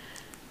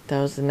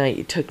 That was the night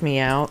you took me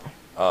out.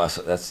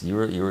 So that's you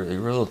were a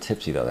little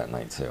tipsy though that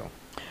night too.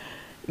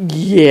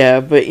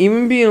 Yeah, but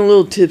even being a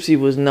little tipsy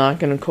was not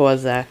going to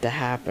cause that to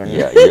happen.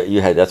 Yeah,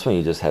 you had. That's when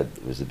you just had.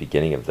 It was the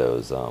beginning of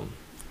those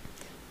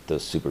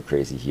super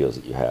crazy heels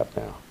that you have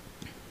now.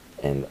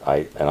 And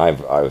I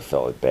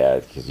felt it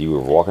bad because you were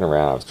walking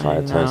around. I was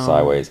trying to turn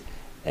sideways,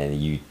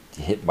 and you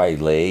hit my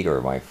leg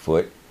or my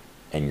foot,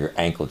 and your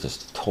ankle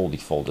just totally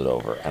folded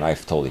over, and I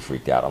totally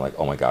freaked out. I'm like,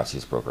 oh my god, she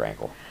just broke her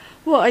ankle.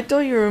 Well, I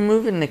thought you were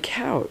moving the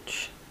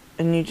couch,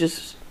 and you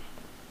just...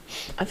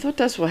 I thought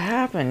that's what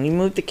happened. You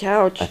moved the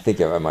couch. I think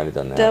I might have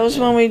done that. That was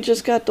when we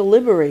just got the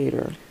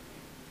Liberator.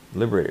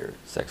 Liberator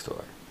sex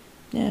toy.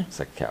 Yeah.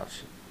 Sex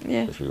couch.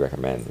 Yeah. Which we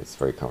recommend. It's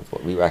very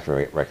comfortable. We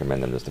actually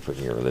recommend them just to put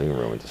in your living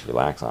room and just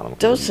relax on them.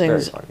 Those They're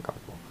things very fucking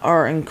comfortable.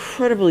 are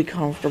incredibly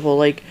comfortable.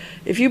 Like,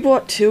 if you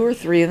bought 2 or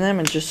 3 of them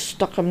and just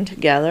stuck them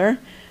together,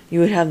 you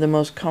would have the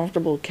most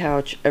comfortable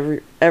couch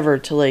ever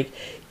to, like,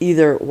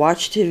 either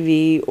watch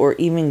TV or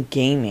even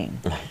gaming.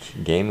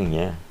 Gaming,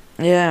 yeah.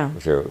 Yeah.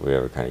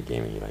 Whatever kind of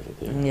gaming you like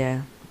to do.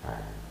 Yeah.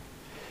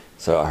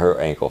 So her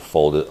ankle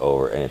folded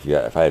over, and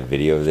if I had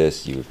video of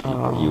this, you'd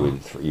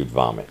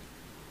vomit.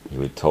 You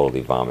would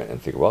totally vomit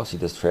and figure, well, she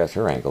just trashed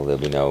her ankle.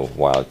 There'll be no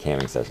wild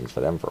camping sessions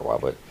for them for a while.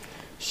 But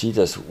she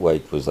just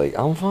was like,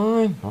 I'm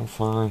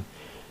fine,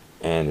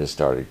 and just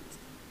started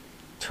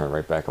turned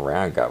right back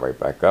around, got right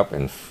back up,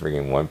 and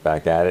friggin' went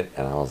back at it.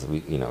 And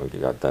we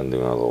got done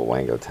doing a little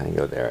wango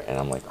tango there, and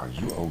I'm like, are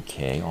you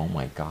okay? Oh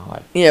my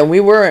God. Yeah, we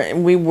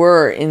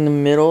were in the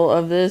middle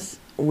of this.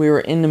 We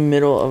were in the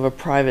middle of a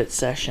private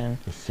session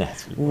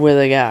with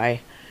a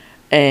guy,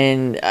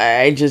 and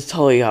I just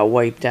totally got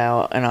wiped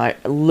out. And I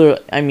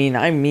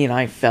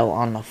fell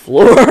on the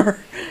floor.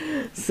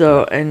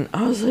 So, and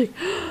I was like,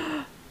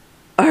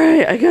 all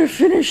right, I gotta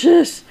finish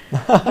this.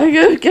 I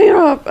gotta get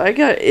up.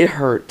 It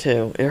hurt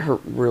too. It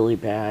hurt really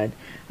bad.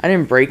 I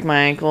didn't break my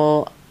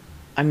ankle.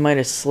 I might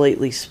have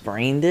slightly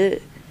sprained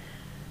it.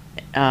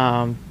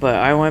 But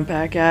I went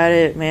back at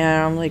it,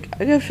 man. I'm like,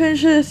 I gotta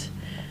finish this.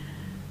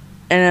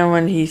 And then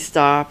when he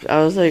stopped,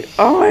 I was like,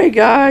 oh my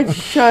God,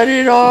 shut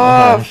it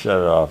off.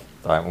 Shut it off.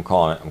 All right, I'm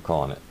calling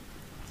it.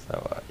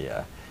 So,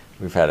 yeah.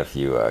 We've had a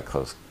few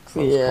close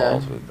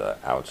calls with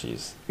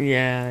ouchies.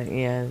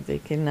 Yeah, they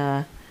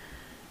can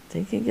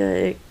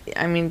get,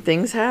 I mean,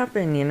 things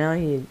happen,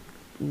 you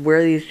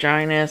wear these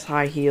giant ass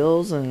high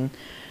heels and,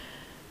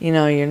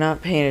 you're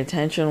not paying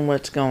attention to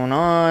what's going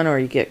on, or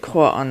you get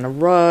caught on the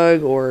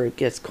rug, or it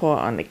gets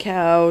caught on the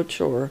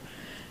couch, and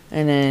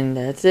then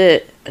that's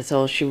it. That's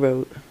all she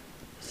wrote.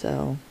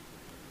 So.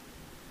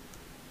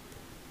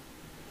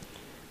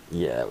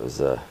 Yeah, it was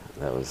a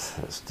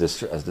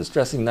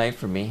distressing night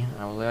for me.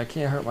 I was like, I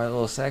can't hurt my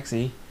little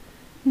sexy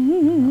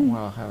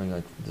while having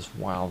like this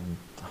wild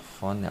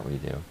fun that we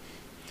do.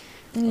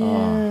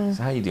 Yeah.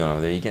 So how you doing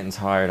over there? You getting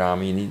tired on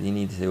me? You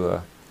need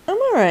to. I'm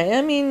all right.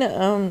 I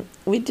mean,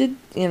 we did.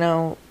 It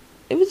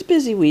was a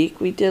busy week.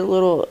 We did a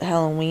little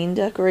Halloween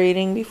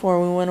decorating before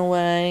we went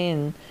away,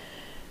 and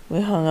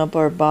we hung up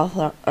our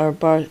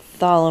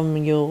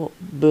Bartholomew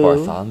Boo.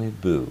 Bartholomew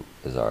Boo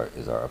is our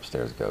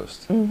upstairs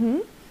ghost. Mm-hmm.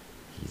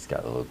 He's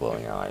got little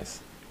glowing eyes.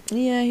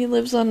 Yeah, he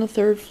lives on the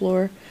 3rd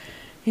floor.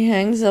 He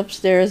hangs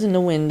upstairs in the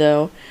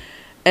window,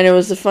 and it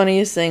was the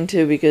funniest thing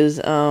too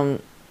because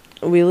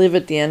we live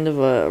at the end of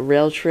a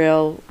rail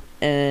trail,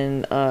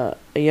 and a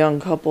young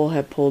couple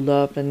had pulled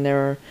up,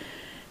 and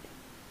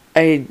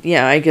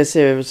I guess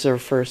it was their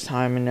first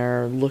time, and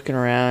they're looking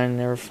around, and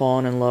they were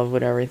falling in love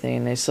with everything,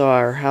 and they saw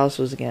our house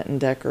was getting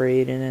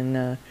decorated,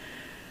 and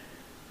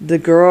the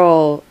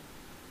girl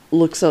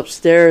looks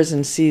upstairs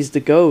and sees the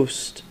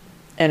ghost,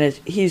 and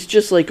he's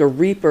just like a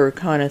reaper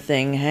kind of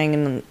thing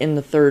hanging in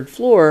the 3rd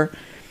floor,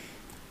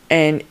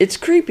 and it's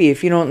creepy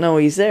if you don't know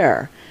he's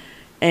there.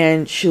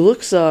 And she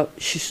looks up,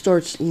 she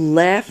starts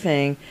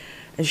laughing,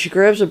 and she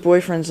grabs her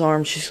boyfriend's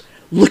arm. She's,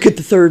 look at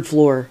the 3rd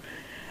floor.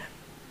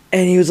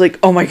 And he was like,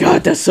 oh my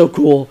God, that's so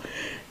cool.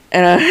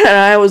 And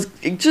I was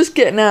just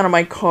getting out of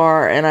my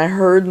car, and I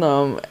heard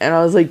them, and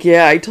I was like,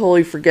 yeah, I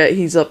totally forget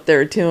he's up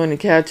there too, and it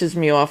catches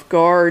me off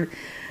guard.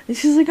 And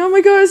she's like, oh my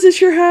God, is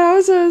this your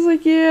house? I was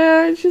like,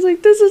 yeah. And she's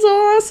like, this is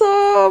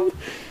awesome.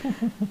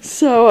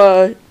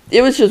 So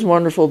it was just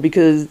wonderful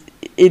because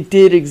it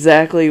did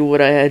exactly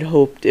what I had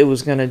hoped it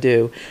was going to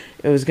do.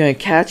 It was going to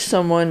catch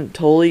someone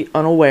totally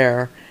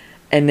unaware,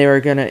 and they were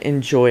going to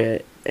enjoy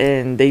it.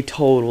 And they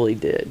totally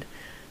did.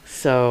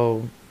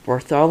 So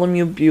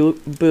Bartholomew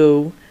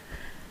Boo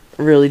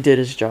really did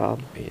his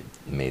job.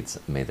 Made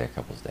that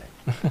couple's day.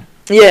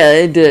 Yeah,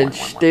 it did.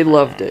 They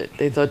loved it.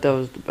 They thought that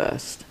was the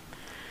best.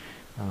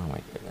 Oh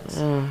my goodness.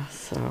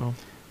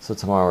 So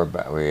tomorrow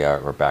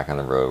we're back on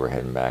the road. We're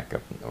heading back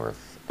up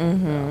north.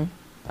 And,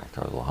 back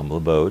to our little humble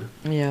abode.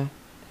 Yeah.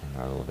 And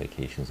our little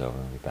vacation's over.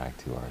 We'll be back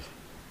to our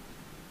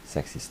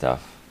sexy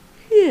stuff.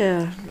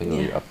 Yeah.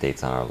 Big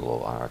updates on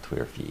our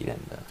Twitter feed,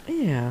 and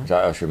yeah.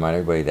 I should remind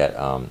everybody that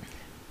all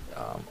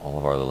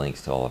of our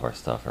links to all of our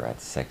stuff are at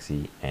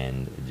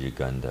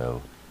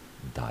sexyandjagundo.com.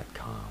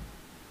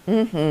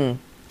 Mm-hmm. And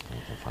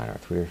you can find our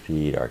Twitter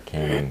feed, our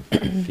camping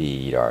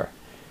feed, our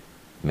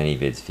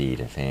mini-vids feed,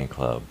 and fan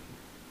club.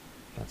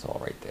 That's all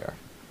right there.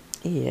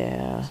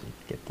 Yeah. So you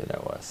can get to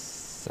know us,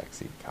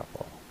 sexy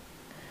couple.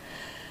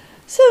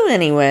 So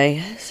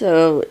anyway,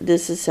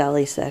 this is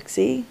Sally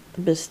Sexy,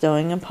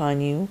 bestowing upon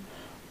you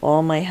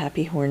all my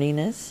happy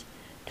horniness.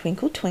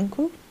 Twinkle,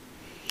 twinkle.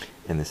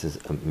 And this is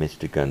Mitch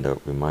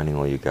Jagundo reminding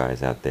all you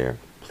guys out there,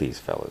 please,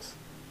 fellas,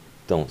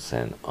 don't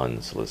send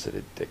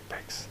unsolicited dick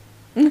pics.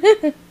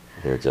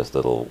 They're just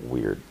little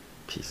weird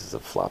pieces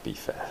of floppy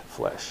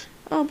flesh.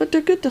 Oh, but they're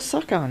good to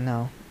suck on,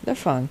 though. They're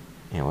fun.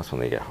 Yeah, that's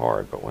when they get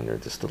hard, but when they're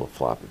just little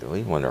floppy,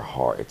 even when they're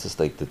hard, it's just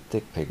like the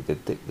dick pic,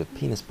 the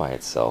penis by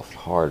itself,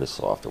 hard or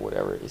soft or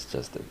whatever, it's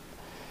just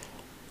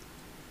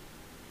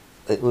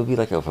it would be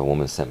like if a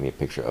woman sent me a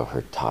picture of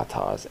her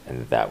tatas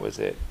and that was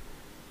it.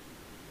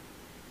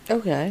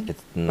 Okay.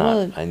 It's not.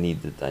 Well, I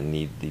need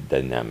the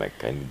dynamic.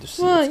 I need to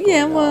see well, what's going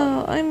yeah. on.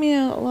 Well, I mean,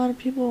 a lot of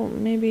people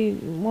maybe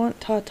want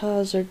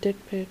tatas or dick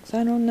pics.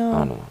 I don't know. I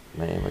don't know,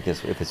 man. I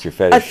guess if it's your I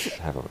fetish, th-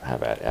 have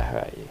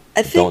at you.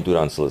 I Don't think. do it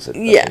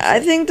unsolicited. That's Yeah, what I'm I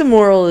saying. think the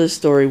moral of the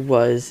story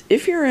was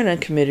if you're in a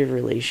committed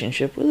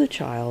relationship with a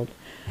child,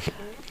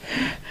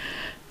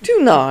 do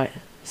not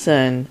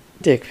send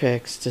dick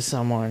pics to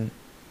someone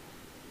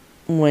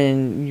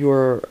when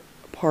your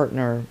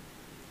partner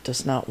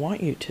does not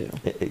want you to.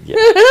 Yeah,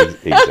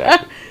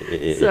 exactly.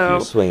 If So, you're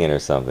swinging or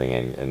something,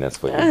 and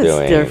that's what you're that's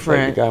doing, it's like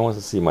different. the guy wants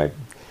to see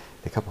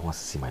the couple wants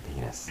to see my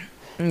penis.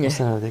 Yeah. We'll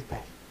send out a dick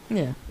pic.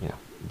 Yeah. You know,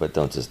 but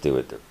don't just do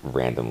it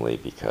randomly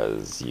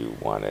because you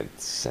want to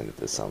send it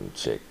to some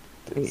chick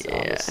that's on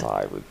Yeah. the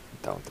side.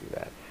 Don't do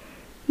that.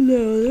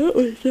 No, that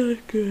was not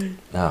good.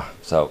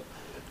 So,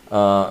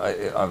 all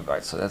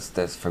right. So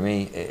that's for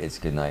me. It's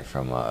good night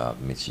from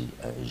Michi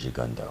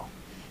Jagundo.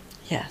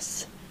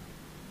 Yes.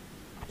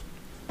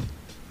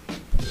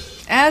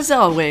 As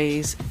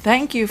always,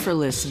 thank you for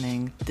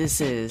listening. This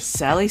is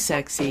Sally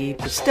Sexy,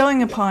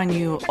 bestowing upon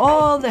you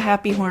all the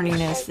happy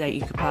horniness that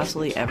you could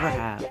possibly ever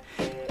have.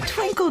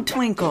 Twinkle,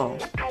 twinkle.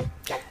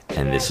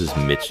 And this is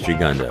Mitch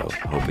Jagundo,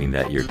 hoping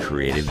that your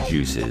creative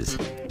juices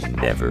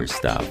never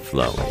stop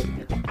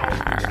flowing.